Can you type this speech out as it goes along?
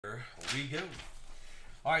here we go.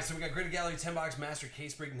 All right, so we got Graded Gallery 10 box master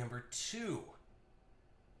case break number 2.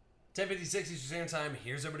 10:56 Eastern Standard Time.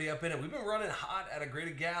 Here's everybody up in it. We've been running hot at a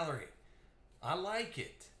Graded Gallery. I like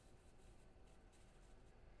it.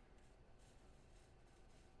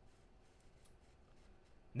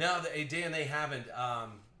 No, Dan, they haven't.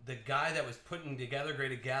 The guy that was putting together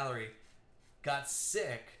Graded Gallery got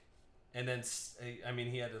sick, and then, I mean,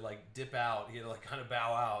 he had to, like, dip out. He had to, like, kind of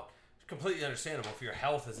bow out. It's completely understandable. If your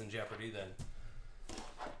health is in jeopardy, then...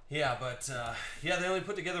 Yeah, but, yeah, they only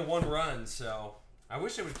put together one run, so... I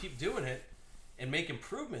wish they would keep doing it and make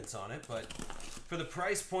improvements on it, but for the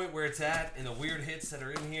price point where it's at and the weird hits that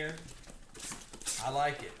are in here, I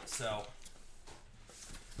like it, so...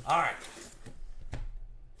 Alright.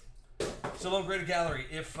 So, Low Graded Gallery,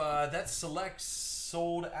 if that select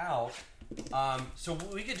sold out, so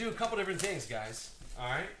we could do a couple different things, guys. All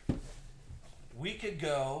right, we could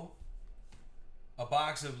go a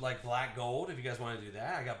box of like black gold if you guys want to do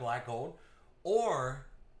that. I got black gold, or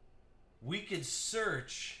we could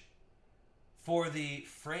search for the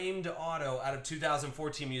framed auto out of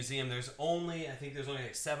 2014 museum. There's only, I think there's only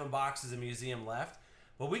like 7 boxes of museum left,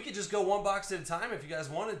 but we could just go one box at a time if you guys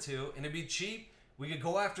wanted to, and it'd be cheap. We could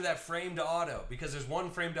go after that framed auto because there's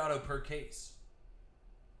one framed auto per case.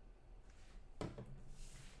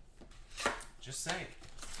 Just saying.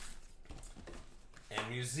 And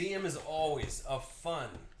museum is always a fun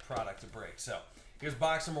product to break. So here's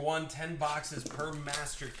box number 1, 10 boxes per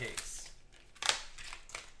master case.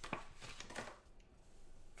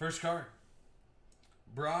 First card.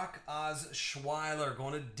 Brock Osweiler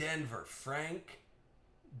going to Denver. Frank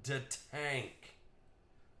the Tank.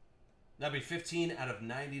 That'd be 15 out of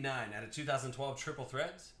 99 out of 2012 Triple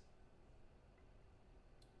Threads.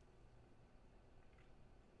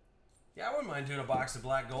 Yeah, I wouldn't mind doing a box of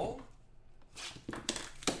black gold. You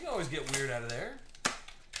can always get weird out of there.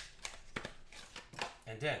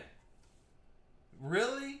 And then,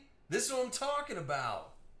 really? This is what I'm talking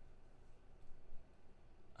about.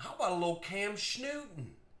 How about a little Cam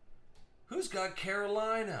Schnooten? Who's got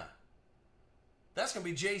Carolina? That's going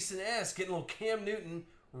to be Jason S. getting a little Cam Newton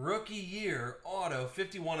rookie year auto,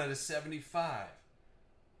 51 out of 75.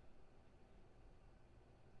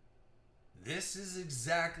 This is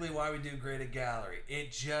exactly why we do Graded Gallery.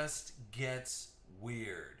 It just gets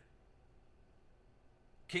weird.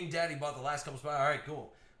 King Daddy bought the last couple spots. All right,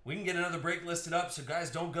 cool. We can get another break listed up, so guys,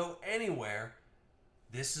 don't go anywhere.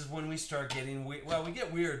 This is when we start getting weird. Well, we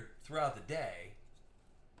get weird throughout the day.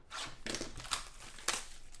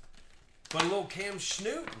 But a little Cam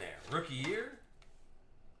Schnooten there, rookie year.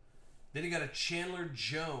 Then you got a Chandler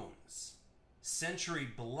Jones Century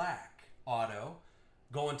Black auto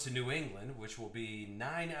going to New England, which will be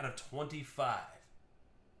 9 out of 25.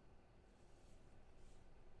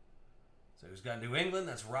 So who's got New England?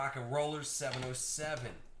 That's Rock and Roller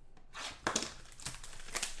 707.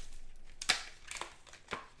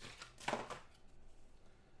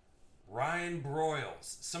 Ryan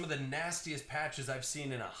Broyles. Some of the nastiest patches I've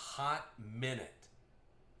seen in a hot minute.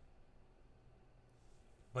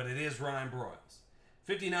 But it is Ryan Broyles.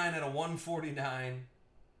 59 out of 149.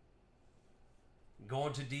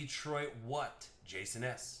 Going to Detroit, what? Jason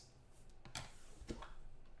S.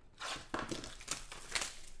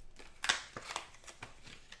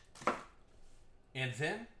 And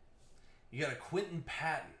then, you got a Quentin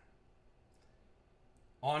Patton.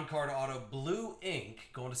 On-card auto, blue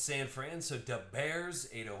ink, going to San Fran. So, the Bears,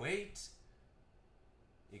 808.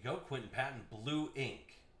 You go, Quentin Patton, blue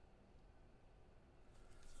ink.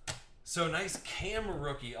 So nice Cam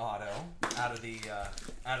rookie auto out of the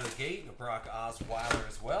gate, and Brock Osweiler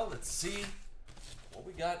as well. Let's see what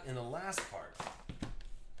we got in the last part.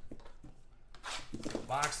 So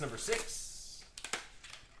box number 6.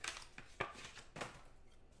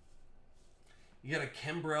 You got a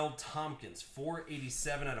Kembrell Tompkins,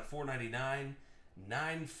 487 out of 499,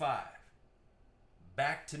 9.5.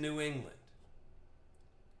 Back to New England.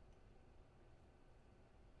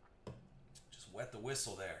 Wet the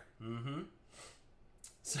whistle there. Mm-hmm.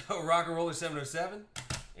 So, Rock and Roller 707.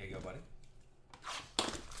 There you go, buddy.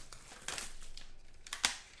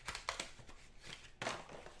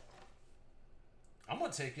 I'm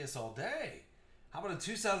going to take this all day. How about a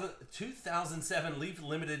 2007 Leaf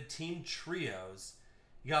Limited Team Trios?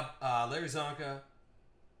 You got Larry Zonka,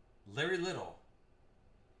 Larry Little,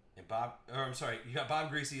 and you got Bob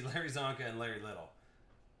Greasy, Larry Zonka, and Larry Little.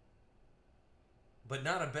 But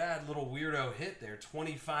not a bad little weirdo hit there.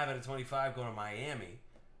 25 out of 25 going to Miami.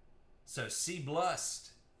 So C.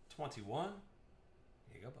 Blust, 21.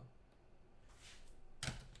 Here you go, bud.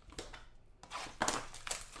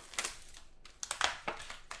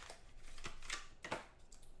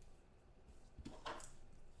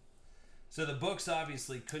 So the books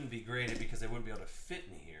obviously couldn't be graded because they wouldn't be able to fit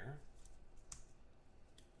in here.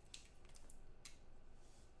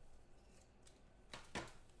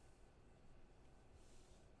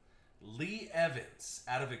 Lee Evans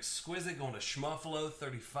out of Exquisite going to Schmuffalo,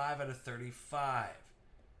 35 out of 35.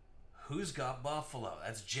 Who's got Buffalo?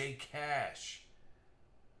 That's Jay Cash.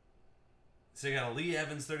 So you got a Lee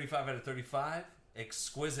Evans, 35 out of 35.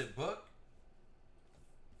 Exquisite book.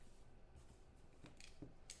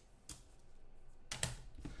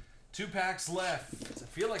 Two packs left. I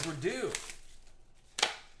feel like we're due.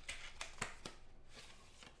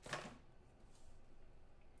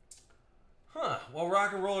 Huh. Well,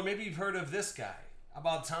 rock and roller, maybe you've heard of this guy. How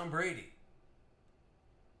about Tom Brady?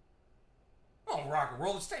 Oh, rock and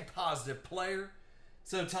roller, stay positive, player.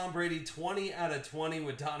 So Tom Brady, 20 out of 20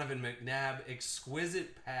 with Donovan McNabb.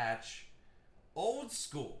 Exquisite patch. Old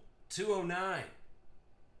school, 209.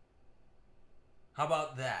 How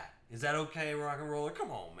about that? Is that okay, rock and roller?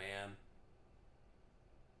 Come on, man.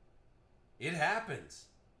 It happens.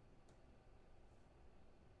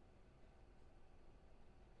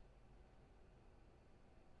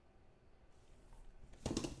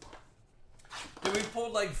 Dude, we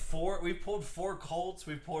pulled like four. We pulled 4 Colts.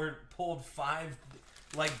 We pulled 5,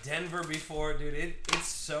 like Denver before. Dude, it's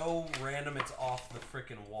so random. It's off the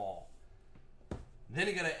freaking wall. Then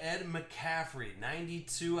you got an Ed McCaffrey,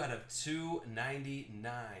 92 out of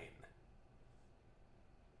 299.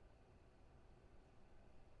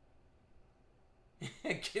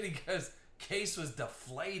 Kitty goes, case was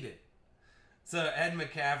deflated. So Ed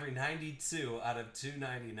McCaffrey, 92 out of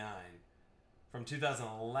 299 from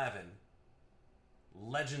 2011.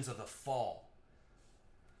 Legends of the Fall.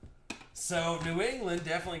 So New England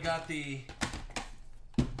definitely got the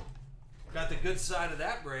good side of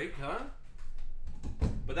that break, huh?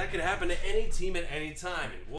 But that could happen to any team at any time.